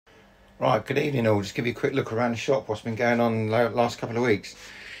Right, good evening all. Just give you a quick look around the shop, what's been going on the last couple of weeks.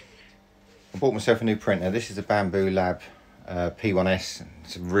 I bought myself a new printer. This is a Bambu Lab P1S.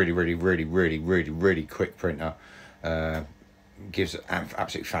 It's a really quick printer. Gives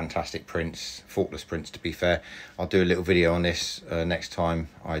absolutely fantastic prints, faultless prints to be fair. I'll do a little video on this next time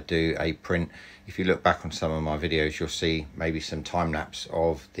I do a print. If you look back on some of my videos, you'll see maybe some time lapse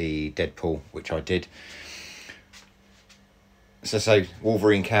of the Deadpool, which I did. So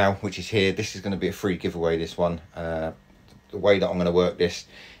Wolverine cow, which is here. This is going to be a free giveaway, this one. The way that I'm going to work this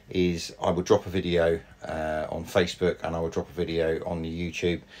is I will drop a video on Facebook and I will drop a video on the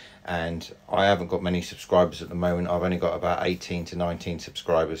YouTube, and I haven't got many subscribers at the moment. I've only got about 18 to 19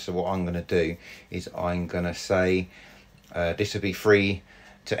 subscribers. So what I'm going to do is I'm going to say this will be free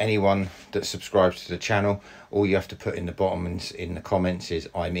to anyone that subscribes to the channel. All you have to put in the bottom in the comments is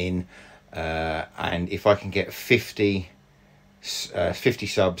I'm in, and if I can get 50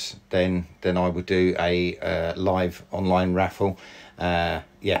 subs, then I would do a live online raffle.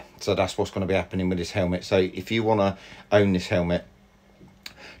 Yeah, so that's what's going to be happening with this helmet. So if you want to own this helmet,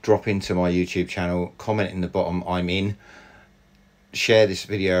 drop into my YouTube channel, comment in the bottom I'm in, share this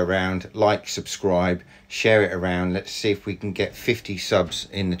video around, like, subscribe, share it around. Let's see if we can get 50 subs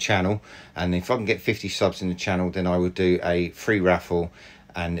in the channel, and if I can get 50 subs in the channel, then I will do a free raffle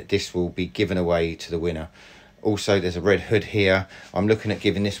and this will be given away to the winner. Also, there's a red hood here. I'm looking at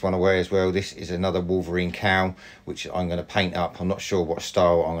giving this one away as well. This is another Wolverine cow, which I'm going to paint up. I'm not sure what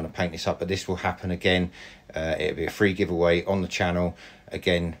style I'm going to paint this up, but this will happen again. It'll be a free giveaway on the channel.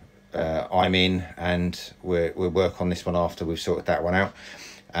 Again, I'm in, and we'll work on this one after we've sorted that one out.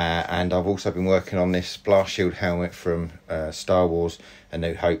 And I've also been working on this blast shield helmet from Star Wars A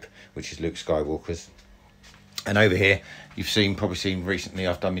New Hope, which is Luke Skywalker's. And over here, you've probably seen recently,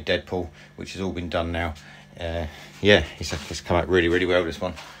 I've done my Deadpool, which has all been done now. Yeah, it's come out really well, this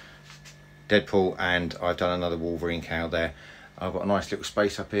one. Deadpool, and I've done another Wolverine cow there. I've got a nice little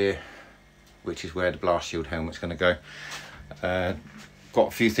space up here, which is where the blast shield helmet's going to go. Got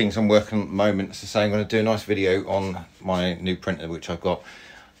a few things I'm working on at the moment. So I'm going to do a nice video on my new printer, which I've got.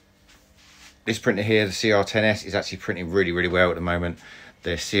 This printer here, the CR10S, is actually printing really well at the moment.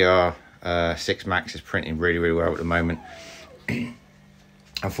 The CR6 Max is printing really well at the moment.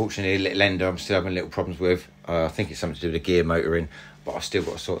 Unfortunately, a little ender I'm still having little problems with. I think it's something to do with the gear motor in, but I've still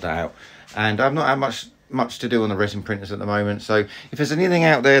got to sort that out. And I've not had much to do on the resin printers at the moment. So if there's anything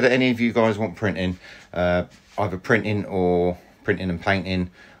out there that any of you guys want printing, either printing and painting,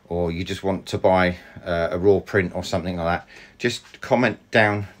 or you just want to buy a raw print or something like that, just comment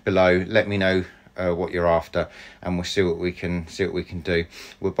down below. Let me know what you're after, and we'll see what we can do.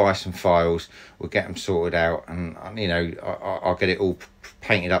 We'll buy some files, we'll get them sorted out, and you know, I'll get it all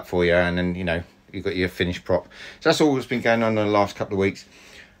painted up for you, and then you know, you've got your finished prop. So that's all that's been going on in the last couple of weeks.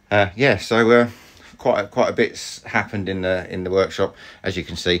 Yeah, so quite a bit's happened in the workshop. As you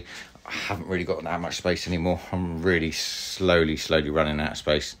can see, I haven't really got that much space anymore. I'm really slowly running out of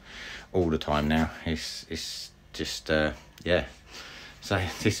space all the time now. It's just yeah. So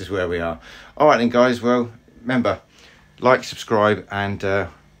this is where we are. All right then, guys. Well, remember, like, subscribe, and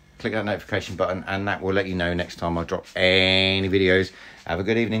click that notification button, and that will let you know next time I drop any videos. Have a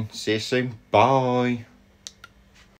good evening. See you soon. Bye.